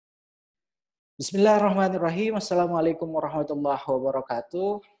Bismillahirrahmanirrahim. Assalamualaikum warahmatullahi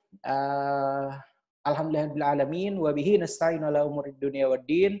wabarakatuh. Alhamdulillahirrahmanirrahim. Wa bihi nasta'inu ala umurid dunia wad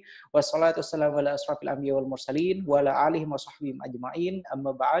din. Wassalatu wassalamu ala asrafil anbiya wal mursalin. Wa ala alihi wa sahbihi ajma'in.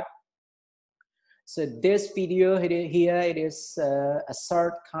 Amma ba'd. So this video here, it is a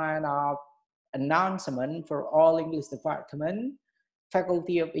short kind of announcement for all English department,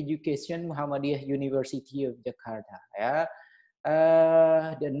 Faculty of Education, Muhammadiyah University of Jakarta. Yeah.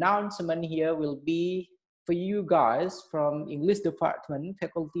 The announcement here will be for you guys from English Department,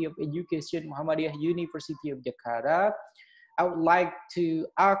 Faculty of Education, Muhammadiyah University of Jakarta. I would like to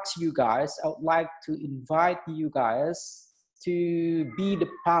ask you guys, I would like to invite you guys to be the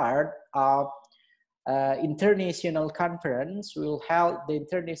part of international conference. We'll hold the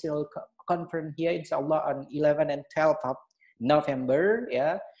international conference here, inshallah, on 11 and 12 of November.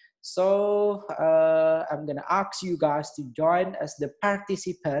 Yeah. So I'm gonna ask you guys to join as the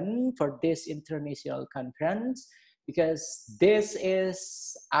participant for this international conference, because this is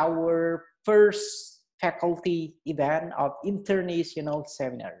our first faculty event of international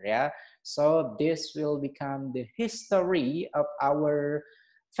seminar. Yeah. So this will become the history of our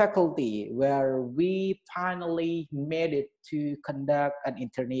faculty, where we finally made it to conduct an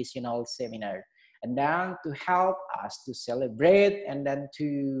international seminar. And then to help us to celebrate and then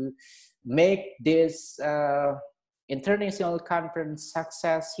to make this international conference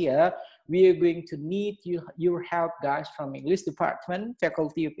success here, we are going to need your help, guys, from English Department,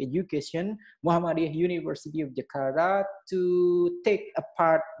 Faculty of Education, Muhammadiyah University of Jakarta, to take a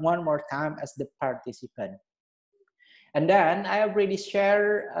part one more time as the participant. And then I already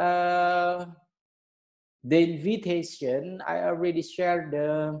shared the invitation. I already shared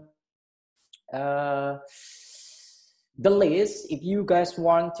the list if you guys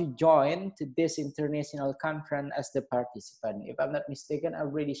want to join to this international conference as the participant. If I'm not mistaken, I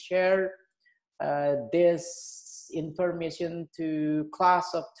already shared this information to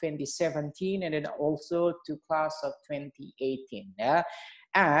class of 2017 and then also to class of 2018. Yeah.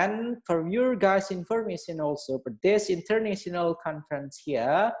 And for your guys' information also, for this international conference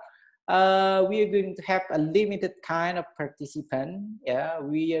here, we are going to have a limited kind of participant. Yeah,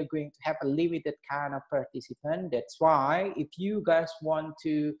 we are going to have a limited kind of participant. That's why if you guys want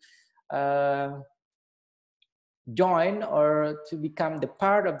to join or to become the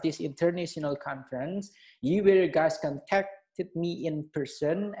part of this international conference, you will guys contacted me in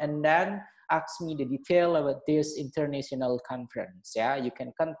person and then ask me the detail about this international conference. Yeah, you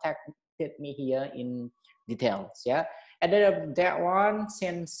can contact me here in details. Yeah. And then that one,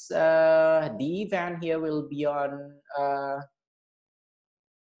 since the event here will be on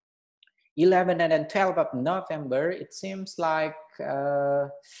 11 and then 12 of November, it seems like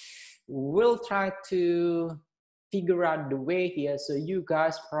we'll try to figure out the way here. So you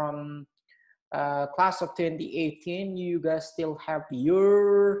guys from class of 2018, you guys still have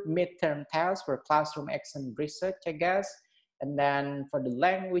your midterm test for classroom action research, I guess. And then for the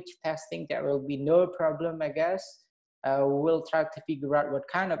language testing, there will be no problem, I guess. We'll try to figure out what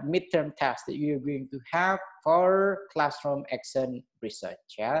kind of midterm test that you're going to have for classroom action research.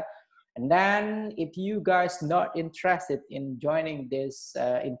 Yeah. And then if you guys not interested in joining this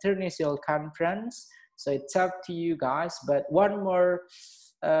international conference, so it's up to you guys. But one more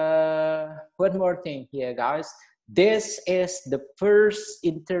thing here, guys. This is the first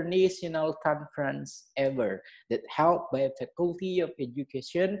international conference ever that held by Faculty of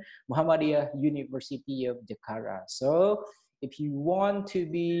Education, Muhammadiyah University of Jakarta. So if you want to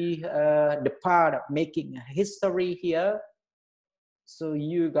be the part of making history here, so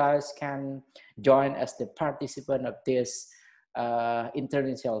you guys can join as the participant of this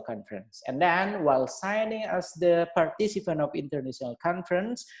international conference. And then while signing as the participant of international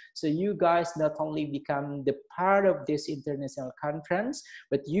conference, so you guys not only become the part of this international conference,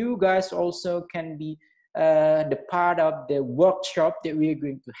 but you guys also can be the part of the workshop that we are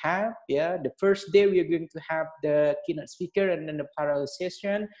going to have. Yeah, the first day we are going to have the keynote speaker and then the parallel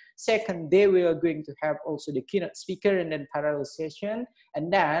session. Second day we are going to have also the keynote speaker and then parallel session.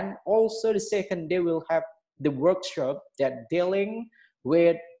 And then also the second day we'll have the workshop that dealing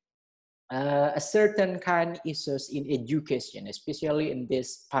with a certain kind of issues in education, especially in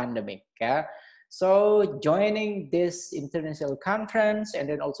this pandemic. Yeah? So joining this international conference and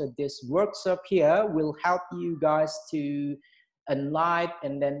then also this workshop here will help you guys to enlighten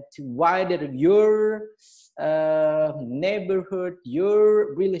and then to widen your neighborhood,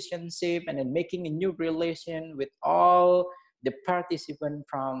 your relationship, and then making a new relation with all the participants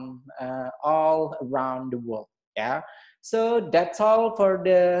from all around the world. Yeah. So that's all for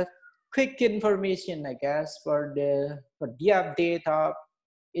the quick information, I guess, for the update of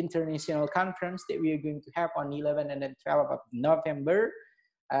international conference that we are going to have on 11 and then 12 of November.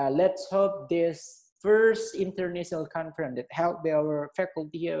 Let's hope this first international conference that held by our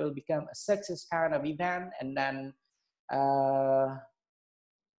faculty here will become a success kind of event, and then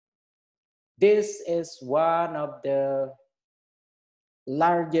this is one of the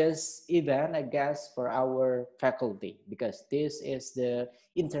largest event, I guess, for our faculty, because this is the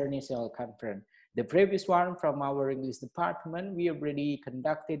international conference. The previous one from our English department, we already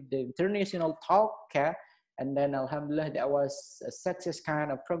conducted the international talk, and then alhamdulillah, that was a success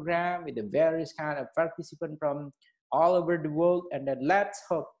kind of program with the various kind of participants from all over the world. And then let's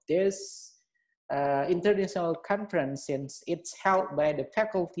hope this international conference, since it's held by the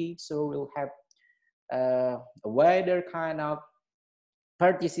faculty, so we'll have a wider kind of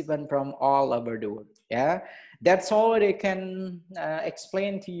participant from all over the world. Yeah, that's all they can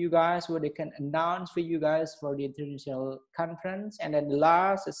explain to you guys, what they can announce for you guys for the international conference. And then the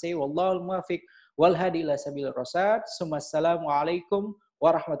last, I say wallahu muwaffiq wal hadi ila sabil rasad. Assalamu alaikum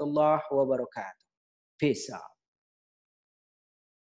warahmatullahi wabarakatuh. Peace out.